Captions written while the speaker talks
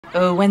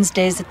Oh,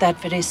 Wednesday's at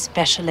that very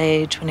special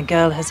age when a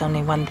girl has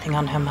only one thing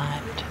on her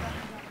mind.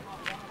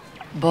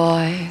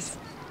 Boys.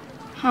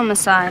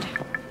 Homicide.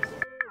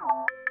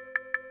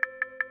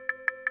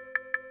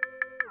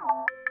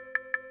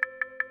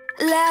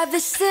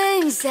 Lavish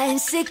things and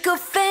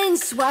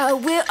sycophants while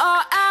we're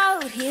all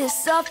out here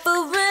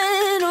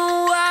suffering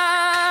a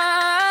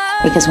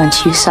while. Because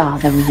once you saw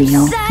the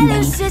real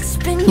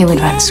me, you would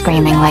run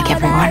screaming like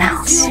everyone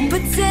else.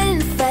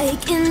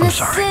 I'm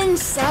sorry.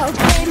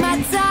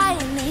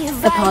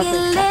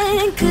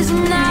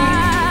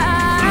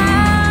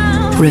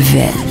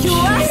 Revenge.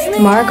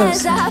 Margot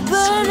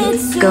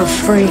says, go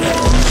free.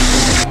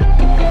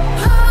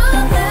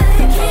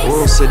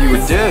 World said you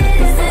were dead.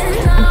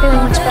 I'm feeling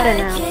much better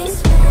now.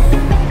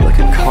 Like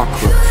a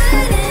cockroach.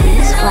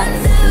 Please flatter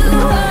me.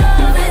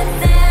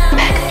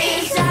 Beg me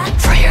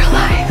for your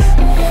life.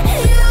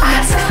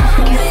 Ask for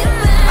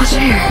forgiveness. I'll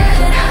share.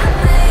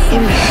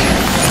 Give me.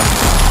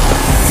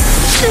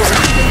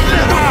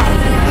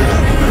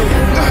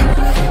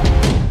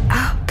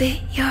 I'll be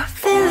your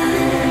villain.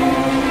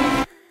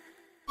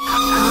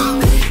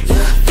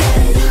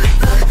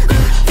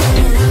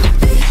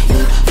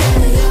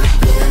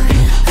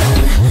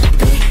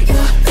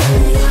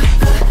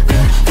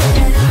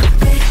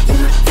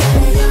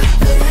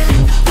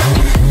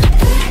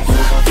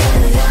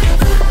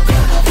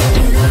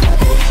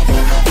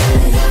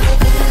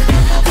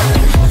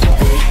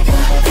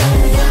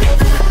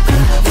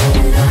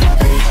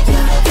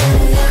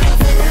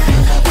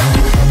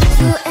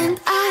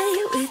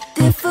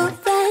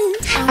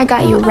 I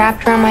got you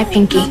wrapped around my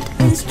pinky.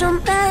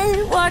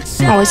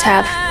 Always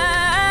have.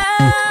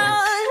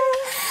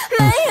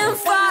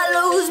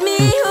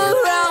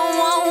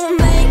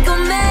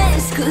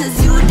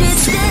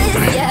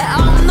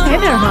 Hey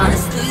there, huh?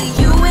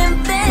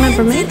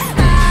 Remember me?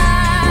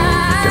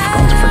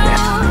 Difficult to forget.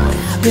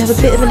 We have a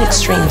bit of an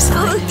extreme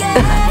side.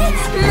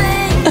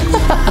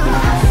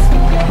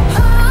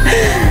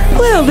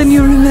 Well, then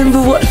you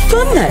remember what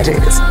fun that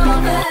is.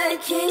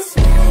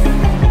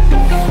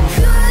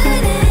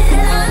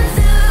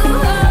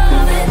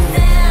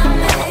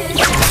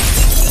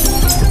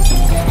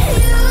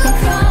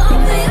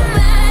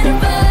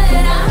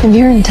 If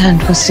your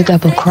intent was to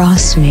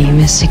double-cross me,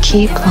 Mr.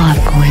 Keep Plot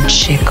Point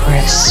shit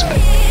crisp.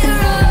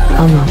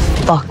 I'm a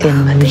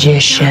fucking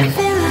magician.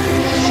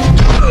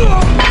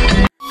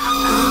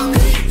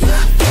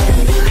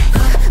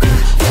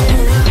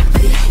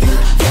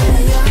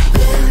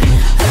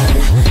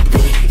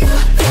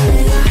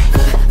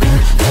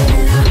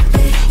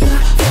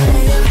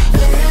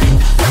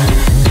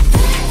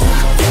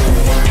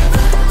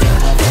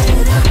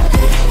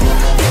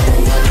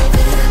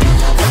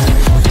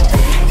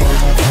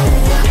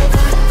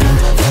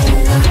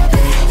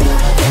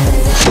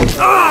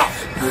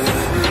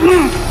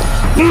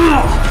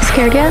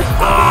 Scared yet?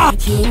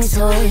 King's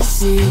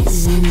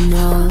horses and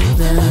all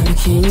the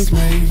king's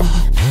men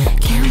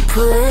can't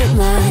put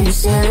my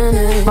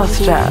sanity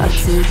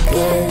Mustache.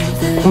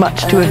 together.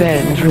 Much to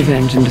avenge,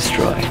 revenge, and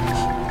destroy.